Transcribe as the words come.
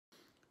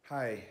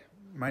Hi,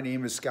 my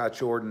name is Scott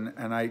Jordan,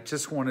 and I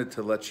just wanted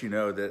to let you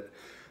know that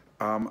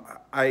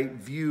I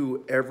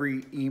view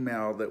every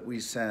email that we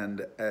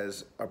send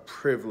as a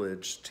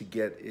privilege to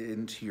get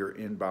into your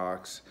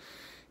inbox.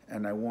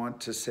 And I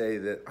want to say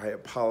that I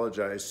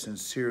apologize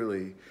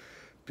sincerely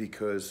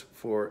because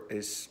for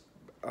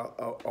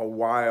a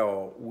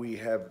while we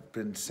have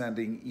been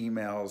sending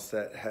emails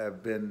that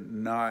have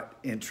been not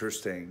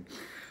interesting.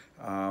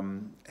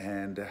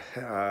 And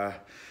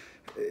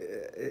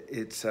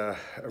it's a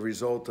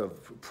result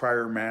of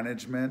prior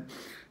management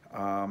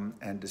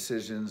and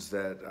decisions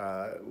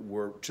that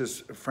were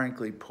just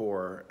frankly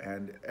poor.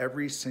 And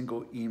every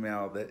single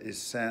email that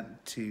is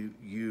sent to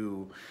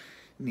you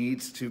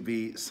needs to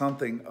be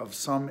something of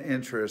some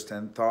interest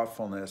and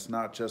thoughtfulness,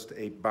 not just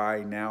a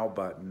buy now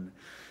button.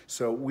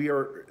 So we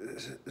are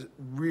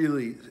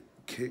really,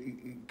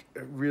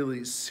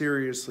 really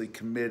seriously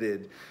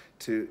committed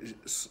to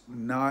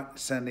not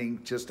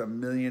sending just a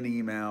million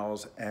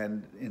emails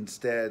and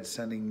instead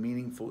sending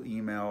meaningful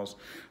emails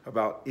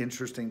about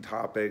interesting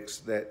topics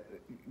that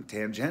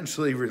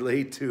tangentially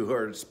relate to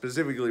or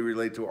specifically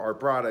relate to our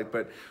product,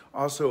 but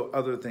also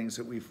other things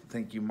that we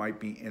think you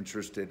might be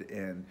interested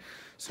in.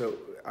 So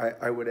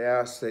I would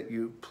ask that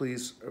you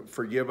please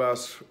forgive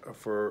us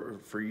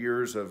for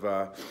years of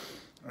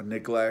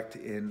neglect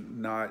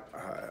in not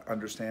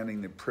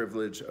understanding the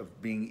privilege of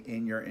being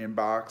in your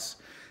inbox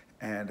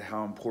and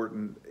how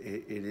important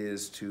it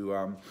is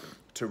to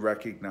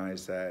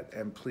recognize that.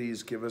 And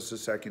please give us a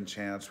second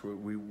chance.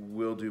 We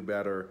will do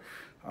better.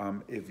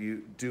 If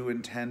you do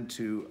intend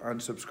to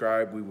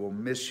unsubscribe, we will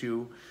miss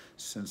you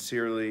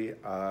sincerely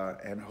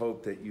and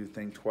hope that you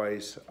think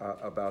twice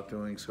about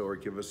doing so or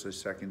give us a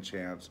second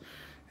chance.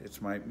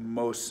 It's my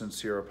most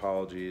sincere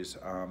apologies.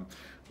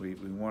 We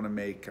want to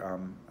make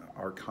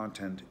our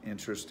content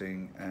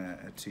interesting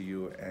to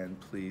you, and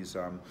please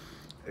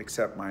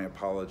accept my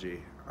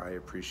apology. I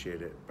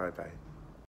appreciate it. Bye-bye.